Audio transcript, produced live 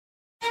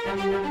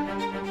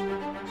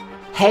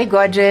Hey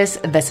gorgeous,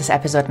 this is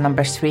episode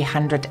number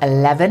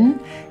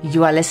 311.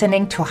 You are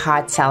listening to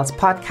Hard Sells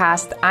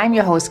Podcast. I'm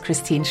your host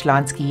Christine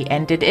Schlonski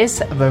and it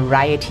is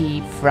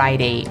Variety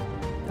Friday.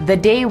 The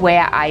day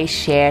where I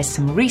share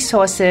some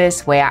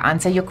resources, where I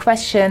answer your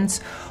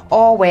questions,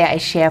 or where I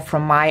share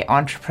from my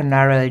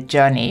entrepreneurial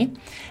journey.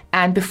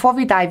 And before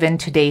we dive in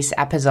today's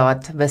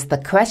episode with the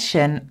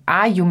question,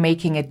 are you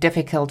making it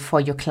difficult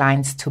for your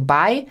clients to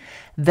buy?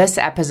 This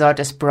episode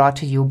is brought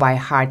to you by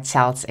Hard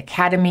Sells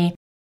Academy.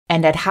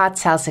 And at Hard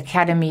Sells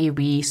Academy,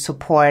 we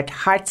support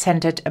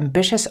heart-centered,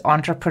 ambitious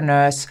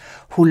entrepreneurs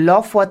who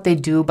love what they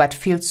do but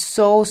feel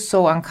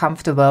so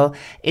uncomfortable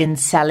in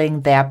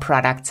selling their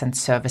products and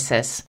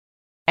services.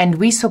 And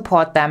we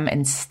support them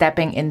in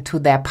stepping into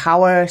their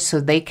power so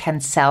they can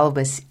sell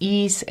with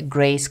ease,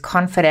 grace,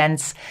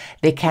 confidence.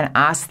 They can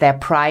ask their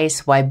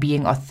price while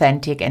being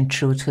authentic and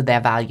true to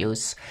their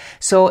values.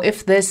 So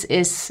if this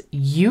is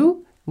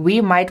you, we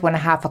might want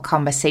to have a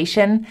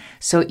conversation.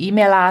 So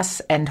email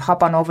us and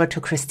hop on over to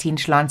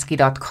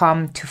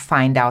christineschlonski.com to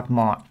find out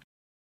more.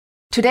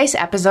 Today's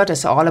episode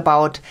is all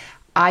about,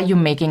 are you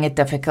making it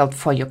difficult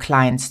for your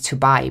clients to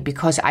buy?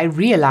 Because I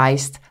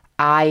realized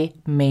I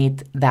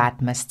made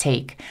that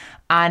mistake.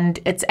 And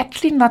it's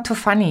actually not too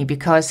funny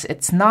because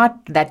it's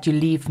not that you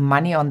leave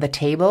money on the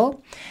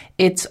table.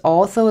 It's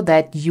also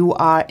that you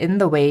are in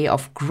the way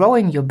of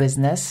growing your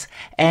business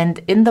and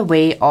in the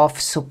way of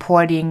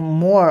supporting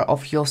more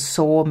of your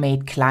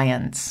soulmate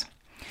clients.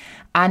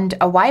 And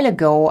a while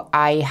ago,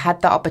 I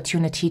had the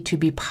opportunity to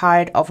be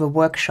part of a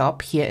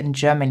workshop here in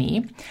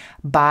Germany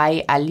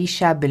by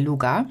Alicia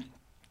Beluga.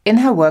 In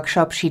her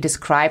workshop, she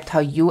described how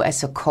you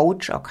as a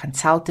coach or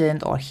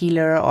consultant or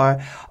healer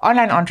or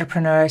online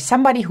entrepreneur,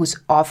 somebody who's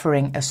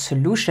offering a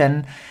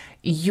solution,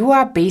 you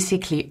are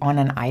basically on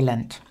an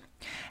island.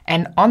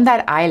 And on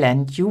that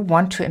island, you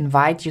want to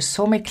invite your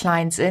soulmate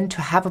clients in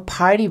to have a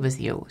party with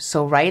you.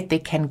 So, right, they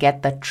can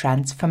get the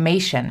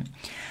transformation.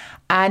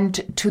 And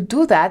to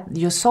do that,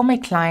 your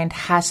soulmate client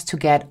has to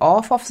get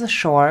off of the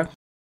shore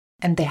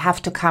and they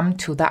have to come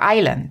to the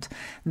island.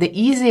 The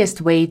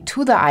easiest way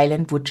to the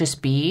island would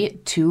just be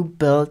to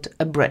build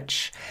a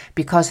bridge,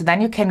 because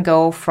then you can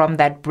go from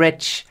that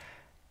bridge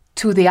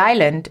to the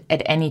island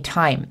at any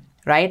time,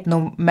 right?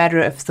 No matter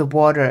if the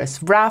water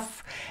is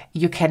rough,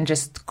 you can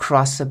just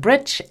cross a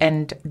bridge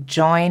and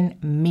join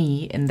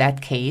me, in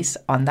that case,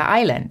 on the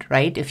island,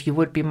 right? If you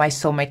would be my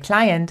soulmate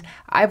client,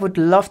 I would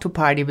love to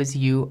party with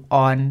you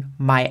on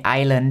my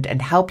island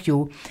and help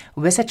you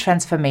with a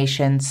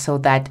transformation so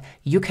that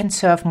you can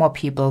serve more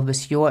people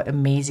with your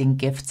amazing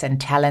gifts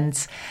and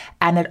talents.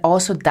 And it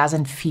also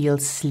doesn't feel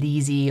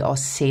sleazy or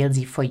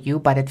salesy for you,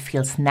 but it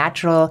feels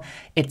natural,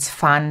 it's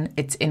fun,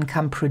 it's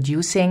income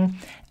producing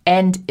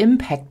and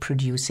impact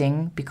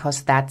producing,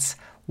 because that's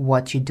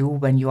what you do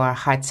when you are a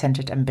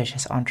heart-centered,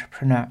 ambitious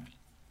entrepreneur.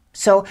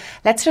 So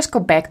let's just go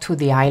back to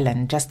the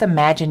island. Just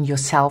imagine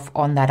yourself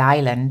on that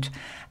island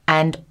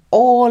and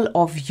all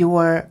of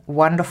your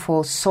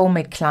wonderful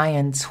soulmate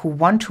clients who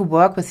want to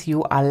work with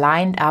you are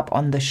lined up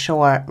on the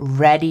shore,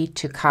 ready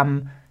to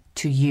come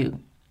to you.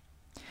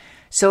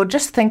 So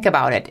just think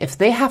about it. If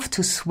they have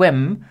to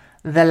swim,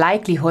 the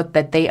likelihood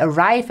that they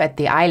arrive at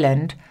the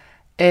island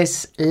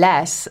is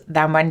less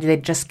than when they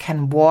just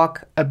can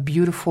walk a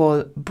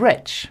beautiful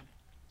bridge.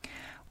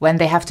 When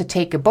they have to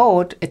take a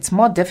boat, it's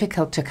more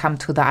difficult to come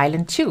to the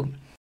island too.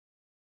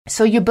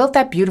 So you build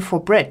that beautiful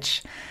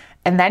bridge,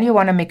 and then you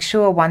want to make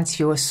sure once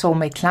your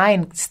soulmate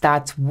client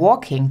starts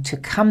walking to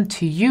come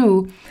to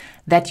you,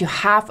 that you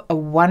have a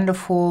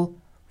wonderful,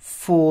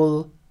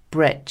 full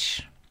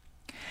bridge.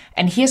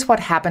 And here's what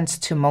happens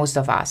to most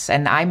of us,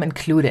 and I'm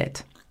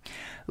included.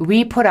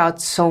 We put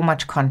out so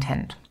much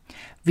content.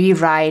 We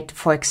write,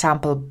 for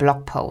example,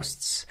 blog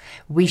posts.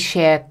 We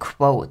share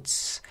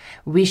quotes.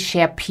 We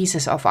share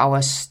pieces of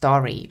our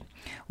story.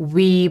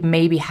 We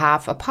maybe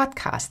have a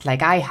podcast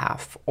like I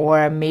have,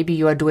 or maybe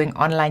you are doing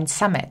online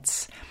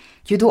summits.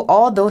 You do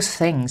all those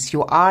things.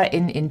 You are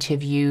in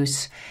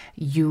interviews.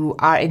 You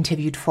are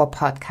interviewed for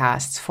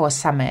podcasts, for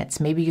summits.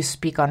 Maybe you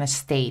speak on a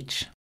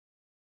stage.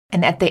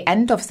 And at the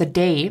end of the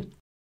day,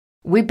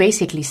 we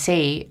basically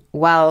say,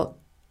 well,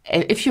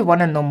 if you want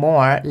to know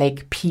more,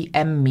 like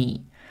PM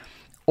me.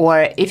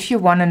 Or if you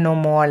want to know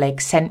more, like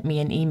send me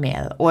an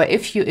email. Or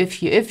if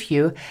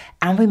you,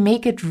 and we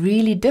make it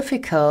really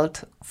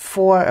difficult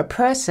for a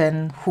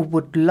person who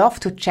would love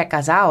to check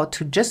us out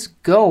to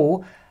just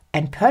go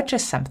and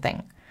purchase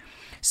something.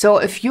 So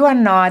if you are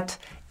not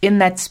in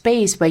that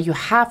space where you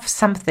have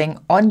something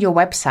on your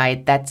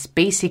website that's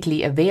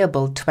basically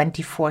available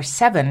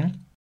 24/7,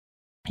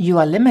 you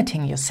are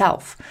limiting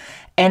yourself.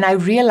 And I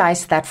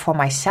realized that for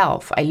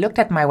myself. I looked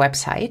at my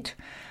website,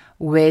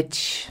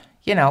 which,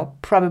 you know,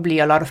 probably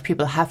a lot of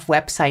people have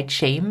website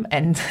shame,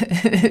 and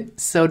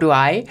so do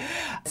I.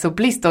 So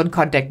please don't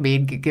contact me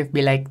and give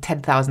me like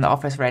 10,000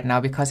 offers right now,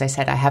 because I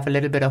said I have a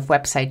little bit of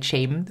website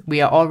shame.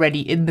 We are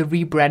already in the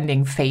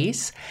rebranding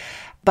phase.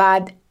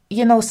 But,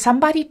 you know,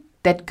 somebody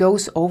that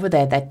goes over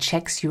there, that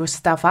checks your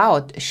stuff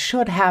out,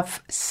 should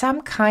have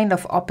some kind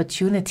of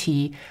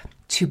opportunity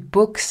to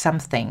book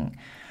something.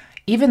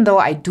 Even though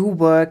I do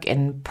work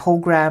in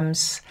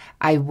programs,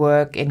 I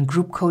work in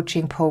group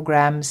coaching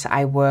programs,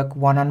 I work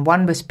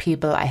one-on-one with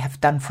people, I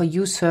have done for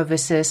you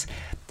services,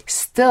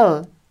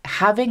 still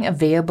having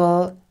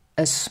available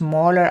a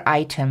smaller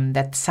item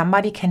that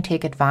somebody can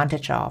take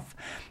advantage of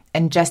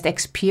and just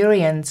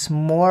experience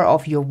more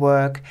of your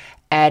work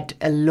at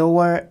a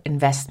lower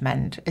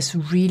investment is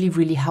really,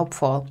 really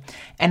helpful.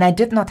 And I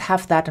did not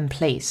have that in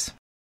place.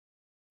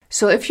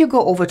 So if you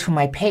go over to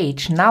my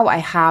page, now I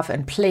have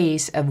in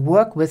place a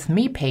work with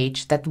me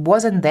page that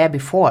wasn't there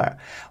before,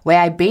 where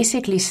I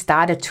basically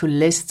started to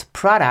list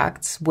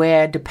products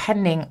where,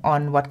 depending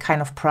on what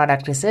kind of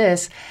product this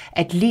is,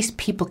 at least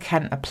people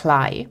can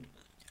apply,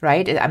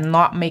 right? I'm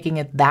not making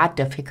it that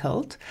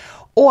difficult.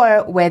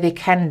 Or where they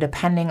can,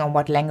 depending on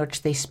what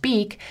language they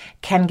speak,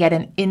 can get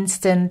an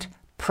instant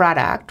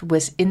product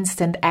with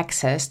instant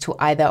access to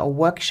either a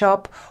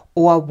workshop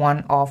or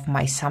one of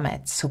my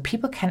summits. So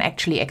people can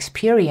actually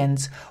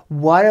experience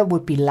what it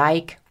would be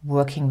like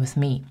working with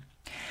me.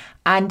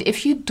 And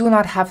if you do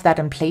not have that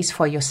in place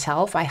for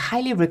yourself, I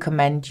highly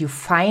recommend you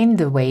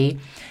find a way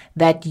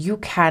that you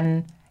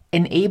can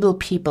enable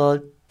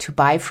people to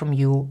buy from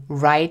you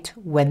right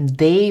when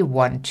they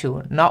want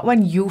to, not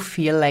when you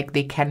feel like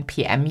they can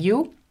PM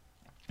you,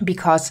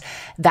 because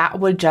that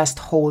will just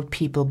hold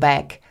people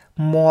back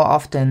more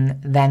often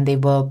than they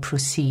will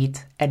proceed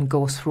and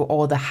go through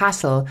all the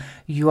hassle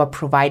you are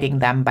providing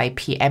them by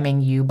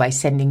PMing you, by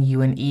sending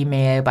you an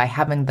email, by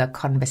having the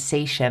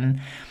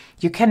conversation.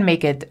 You can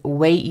make it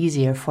way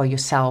easier for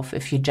yourself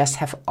if you just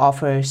have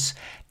offers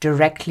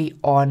directly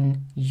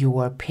on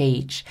your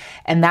page.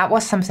 And that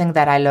was something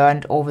that I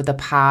learned over the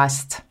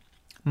past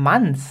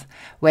month,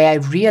 where I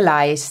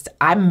realized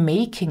I'm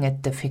making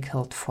it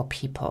difficult for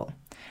people,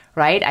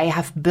 right? I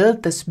have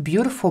built this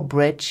beautiful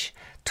bridge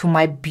to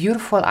my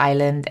beautiful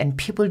island, and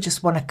people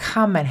just want to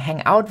come and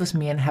hang out with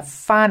me and have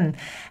fun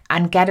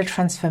and get a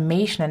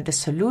transformation and a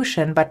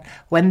solution. But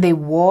when they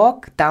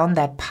walk down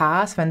that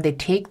path, when they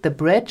take the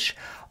bridge,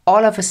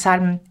 all of a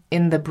sudden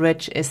in the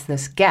bridge is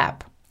this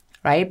gap,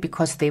 right?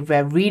 Because they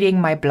were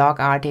reading my blog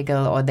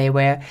article or they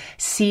were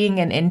seeing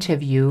an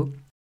interview.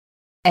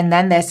 And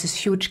then there's this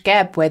huge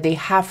gap where they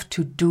have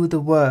to do the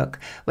work,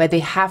 where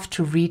they have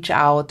to reach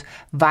out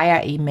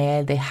via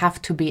email, they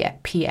have to be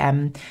at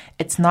PM.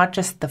 It's not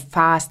just the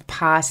fast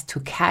pass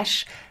to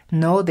cash.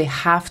 No, they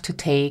have to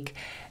take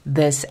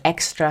this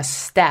extra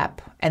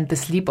step and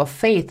this leap of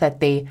faith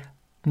that they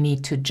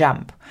need to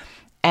jump.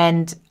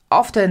 And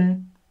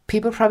often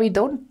people probably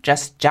don't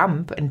just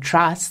jump and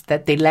trust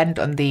that they land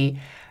on the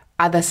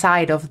other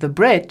side of the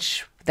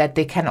bridge, that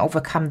they can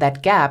overcome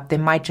that gap. They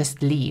might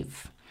just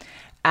leave.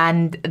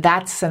 And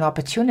that's an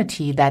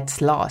opportunity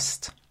that's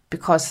lost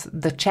because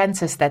the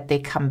chances that they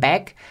come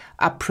back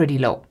are pretty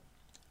low,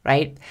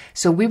 right?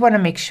 So we want to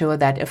make sure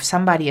that if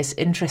somebody is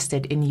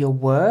interested in your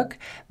work,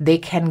 they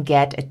can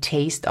get a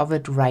taste of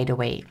it right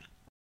away.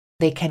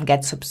 They can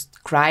get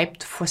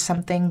subscribed for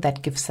something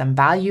that gives them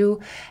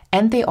value,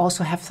 and they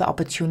also have the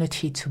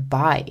opportunity to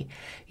buy.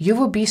 You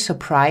will be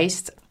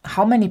surprised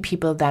how many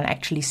people then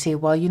actually say,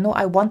 well,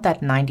 I want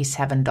that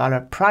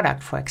 $97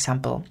 product, for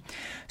example.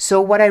 So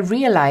what I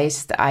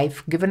realized,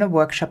 I've given a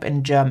workshop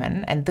in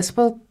German, and this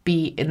will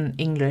be in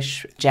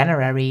English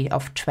January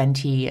of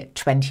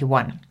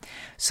 2021.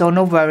 So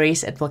no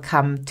worries, it will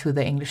come to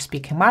the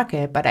English-speaking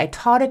market, but I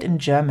taught it in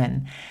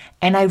German,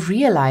 and I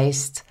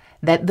realized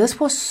that this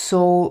was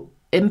so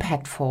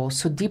impactful,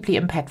 so deeply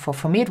impactful.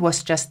 For me, it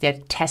was just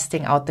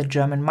testing out the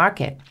German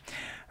market,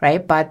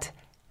 right? But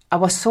I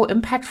was so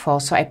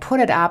impactful, so I put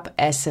it up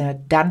as a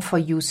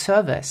done-for-you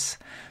service.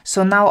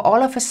 So now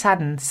all of a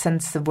sudden,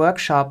 since the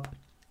workshop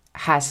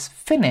has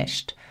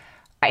finished,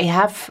 I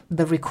have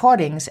the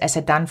recordings as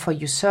a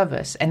done-for-you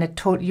service. And it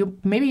told you,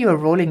 maybe you were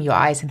rolling your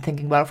eyes and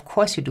thinking, well, of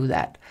course you do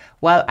that.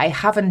 Well, I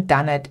haven't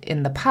done it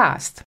in the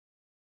past.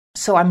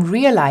 So I'm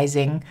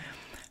realizing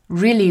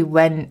really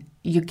when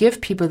you give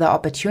people the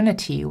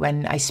opportunity,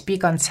 when I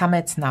speak on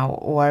summits now,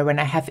 or when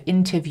I have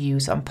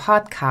interviews on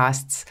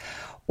podcasts,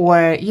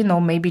 or,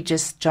 maybe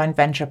just joint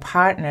venture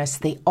partners,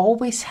 they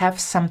always have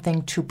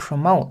something to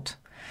promote.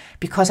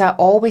 Because I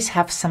always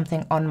have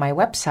something on my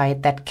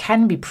website that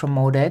can be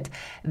promoted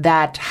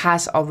that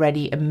has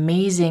already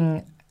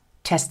amazing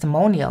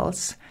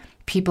testimonials.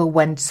 People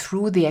went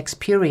through the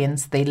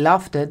experience, they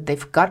loved it,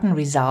 they've gotten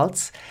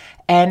results,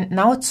 and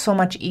now it's so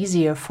much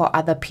easier for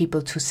other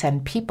people to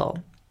send people.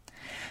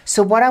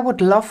 So what I would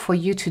love for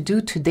you to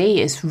do today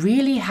is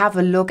really have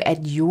a look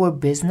at your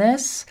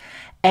business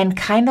and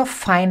kind of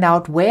find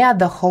out where are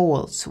the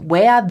holes,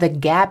 where are the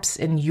gaps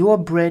in your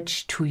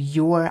bridge to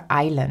your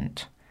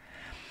island.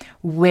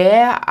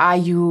 Where are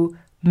you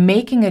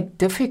making it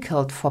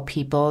difficult for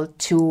people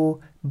to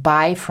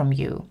buy from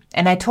you?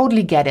 And I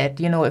totally get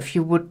it. If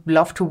you would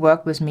love to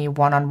work with me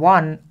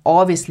one-on-one,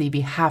 obviously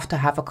we have to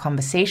have a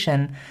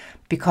conversation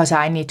because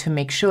I need to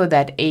make sure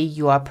that A,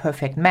 you are a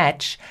perfect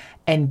match,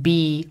 and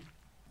B,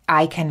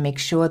 I can make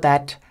sure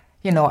that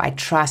I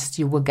trust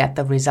you will get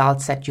the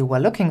results that you were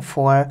looking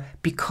for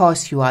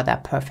because you are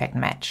that perfect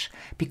match,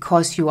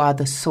 because you are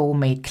the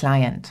soulmate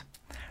client,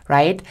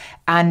 right?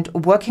 And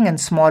working in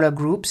smaller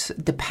groups,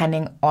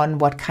 depending on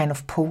what kind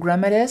of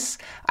program it is,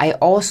 I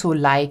also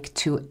like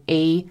to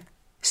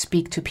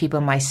speak to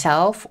people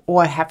myself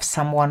or have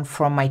someone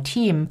from my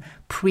team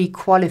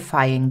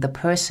pre-qualifying the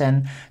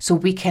person so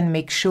we can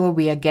make sure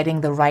we are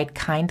getting the right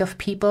kind of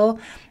people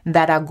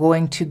that are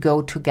going to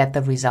go to get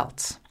the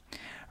results.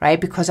 Right?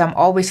 Because I'm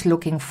always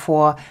looking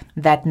for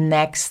that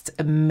next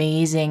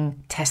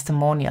amazing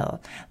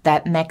testimonial,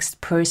 that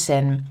next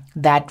person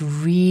that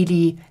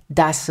really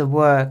does the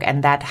work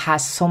and that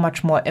has so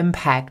much more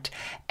impact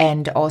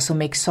and also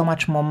makes so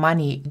much more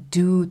money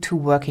due to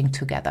working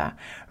together,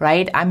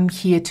 right? I'm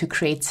here to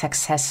create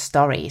success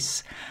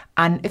stories.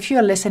 And if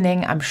you're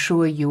listening, I'm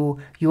sure you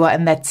are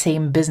in that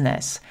same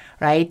business,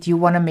 right? You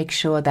want to make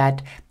sure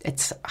that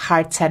it's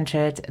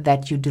heart-centered,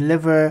 that you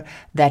deliver,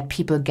 that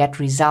people get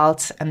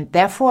results. And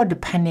therefore,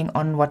 depending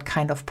on what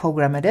kind of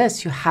program it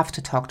is, you have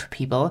to talk to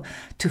people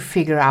to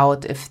figure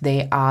out if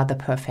they are the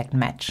perfect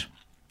match.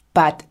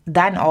 But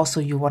then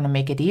also you want to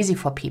make it easy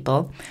for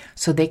people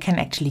so they can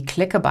actually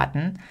click a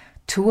button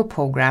to a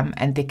program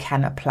and they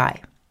can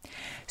apply.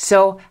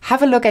 So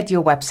have a look at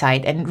your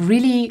website and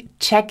really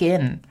check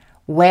in.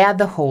 Where are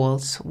the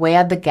holes? Where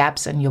are the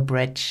gaps in your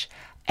bridge?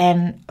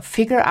 And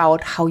figure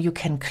out how you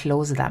can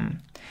close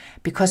them.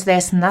 Because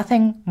there's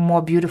nothing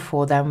more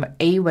beautiful than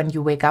when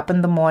you wake up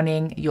in the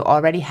morning, you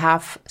already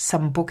have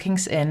some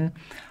bookings in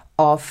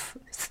of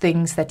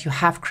things that you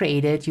have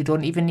created. You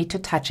don't even need to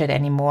touch it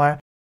anymore.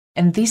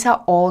 And these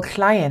are all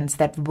clients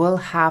that will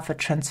have a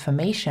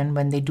transformation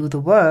when they do the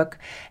work,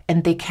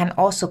 and they can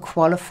also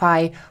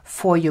qualify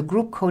for your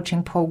group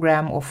coaching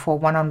program or for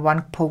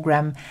one-on-one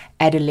program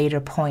at a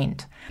later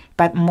point.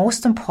 But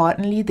most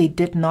importantly, they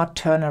did not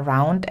turn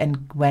around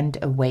and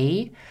went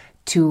away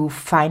to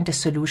find a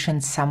solution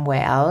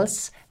somewhere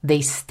else.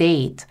 They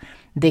stayed.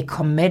 They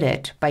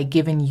committed by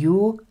giving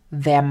you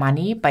their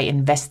money, by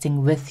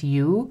investing with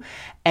you,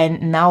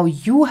 and now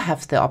you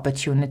have the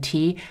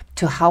opportunity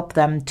to help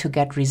them to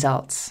get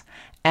results.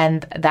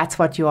 And that's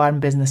what you are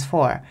in business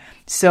for.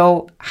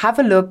 So have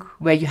a look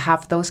where you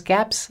have those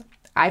gaps.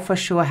 I for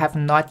sure have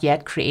not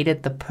yet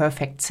created the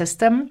perfect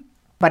system,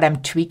 but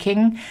I'm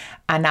tweaking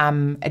and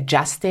I'm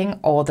adjusting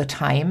all the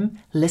time,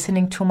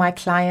 listening to my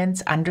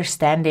clients,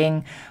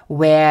 understanding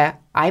where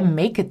I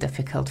make it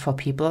difficult for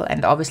people.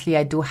 And obviously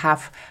I do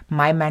have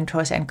my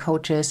mentors and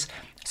coaches,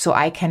 so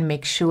I can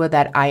make sure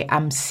that I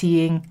am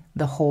seeing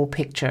the whole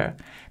picture,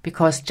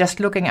 because just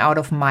looking out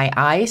of my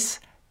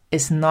eyes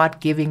is not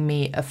giving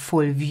me a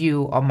full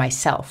view of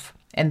myself.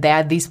 And there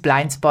are these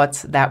blind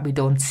spots that we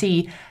don't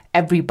see.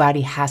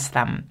 Everybody has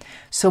them.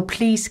 So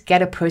please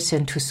get a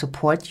person to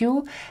support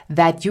you,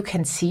 that you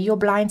can see your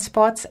blind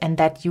spots and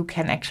that you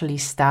can actually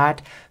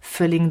start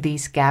filling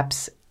these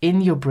gaps in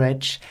your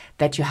bridge,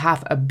 that you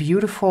have a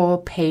beautiful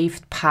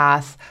paved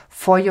path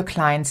for your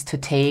clients to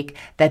take,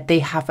 that they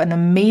have an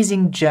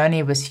amazing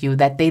journey with you,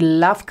 that they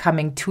love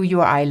coming to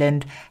your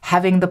island,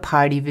 having the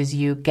party with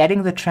you,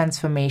 getting the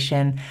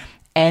transformation,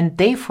 and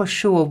they for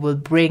sure will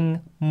bring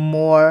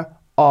more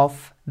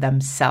of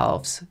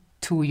themselves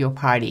to your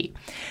party.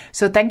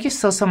 So thank you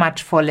so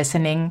much for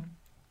listening.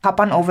 Hop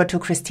on over to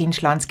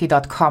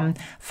christineschlonski.com,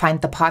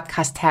 find the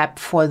podcast tab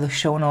for the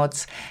show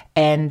notes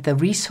and the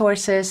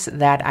resources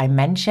that I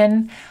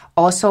mention.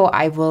 Also,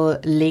 I will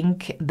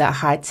link the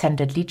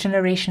Heart-Centered Lead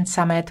Generation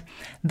Summit.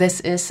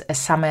 This is a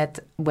summit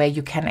where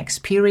you can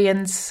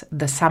experience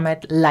the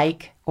summit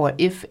like or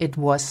if it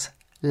was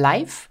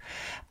live,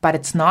 but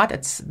it's not.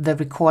 It's the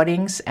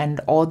recordings and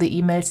all the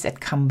emails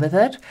that come with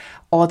it,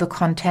 all the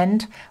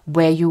content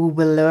where you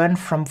will learn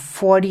from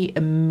 40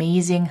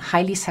 amazing,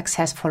 highly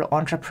successful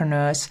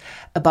entrepreneurs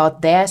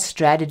about their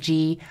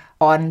strategy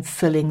on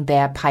filling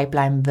their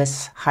pipeline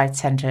with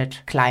heart-centered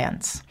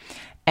clients.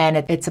 And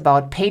it's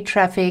about paid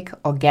traffic,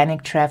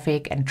 organic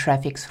traffic, and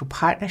traffic through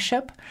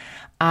partnership.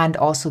 And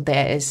also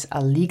there is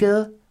a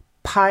legal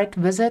part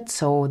with it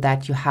so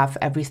that you have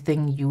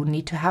everything you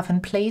need to have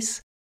in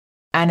place.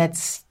 And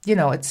it's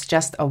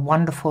just a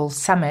wonderful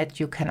summit.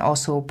 You can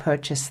also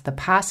purchase the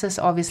passes,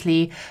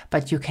 obviously,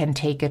 but you can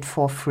take it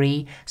for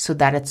free so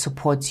that it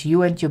supports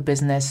you and your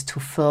business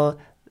to fill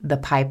the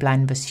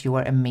pipeline with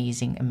your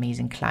amazing,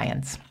 amazing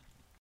clients.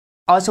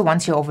 Also,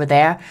 once you're over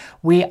there,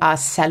 we are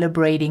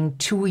celebrating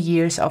 2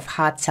 years of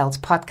Heart Sells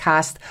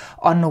Podcast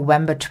on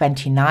November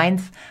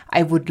 29th.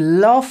 I would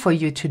love for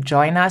you to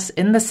join us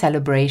in the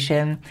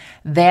celebration.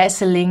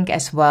 There's a link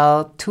as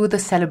well to the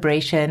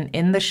celebration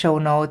in the show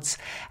notes.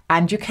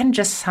 And you can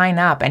just sign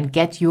up and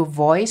get your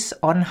voice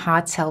on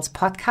Heart Sells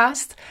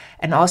Podcast.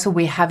 And also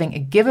we're having a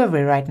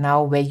giveaway right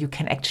now where you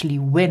can actually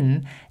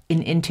win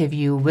an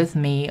interview with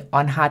me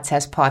on Heart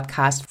Sells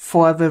Podcast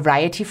for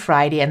Variety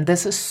Friday. And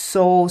this is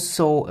so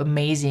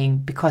amazing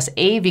because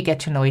we get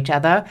to know each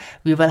other.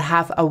 We will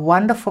have a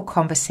wonderful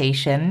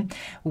conversation.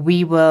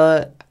 We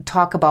will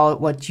talk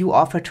about what you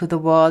offer to the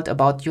world,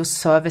 about your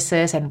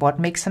services and what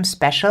makes them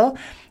special.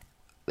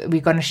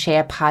 we're going to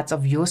share parts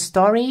of your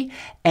story,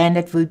 and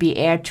it will be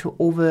aired to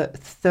over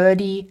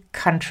 30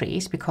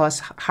 countries because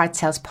Heart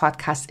Sells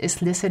podcast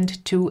is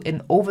listened to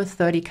in over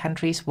 30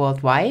 countries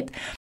worldwide.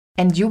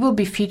 And you will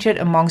be featured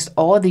amongst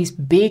all these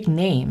big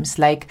names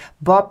like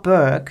Bob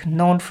Burg,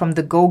 known from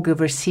the Go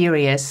Giver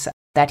series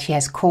that he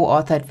has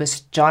co-authored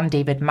with John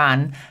David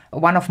Mann,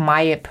 one of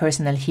my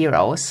personal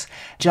heroes.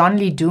 John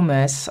Lee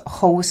Dumas,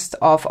 host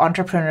of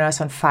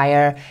Entrepreneurs on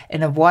Fire,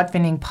 an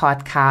award-winning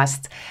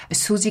podcast.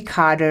 Susie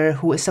Carter,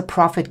 who is a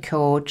profit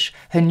coach.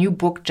 Her new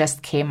book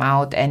just came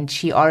out, and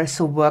she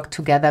also worked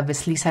together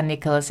with Lisa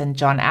Nichols and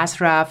John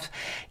Ashraf.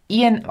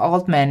 Ian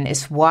Altman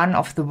is one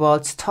of the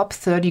world's top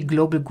 30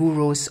 global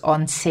gurus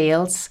on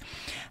sales.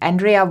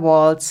 Andrea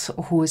Waltz,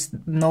 who is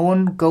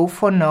known Go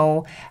for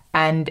No,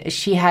 and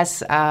she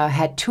has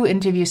had 2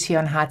 interviews here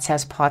on Heart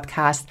Sells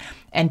podcast,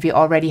 and we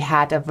already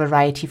had a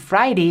Variety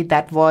Friday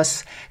that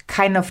was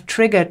kind of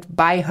triggered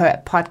by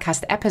her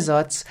podcast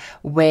episodes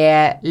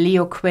where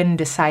Leo Quinn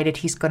decided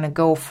he's going to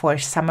go for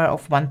Summer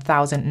of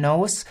 1000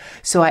 No's.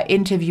 So I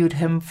interviewed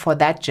him for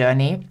that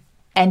journey,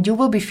 and you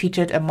will be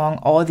featured among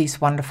all these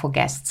wonderful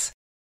guests.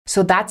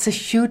 So that's a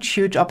huge,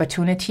 huge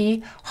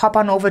opportunity. Hop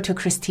on over to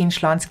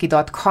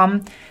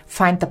christineschlonski.com,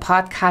 find the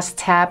podcast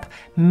tab,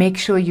 make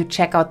sure you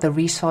check out the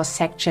resource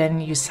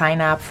section, you sign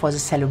up for the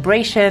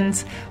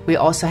celebrations. We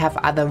also have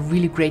other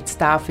really great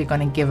stuff we're going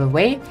to give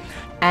away.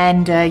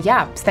 And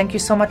thank you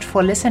so much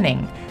for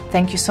listening.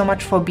 Thank you so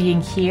much for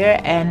being here,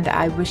 and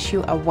I wish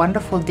you a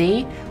wonderful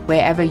day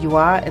wherever you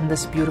are in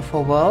this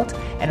beautiful world.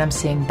 And I'm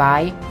saying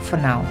bye for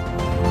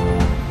now.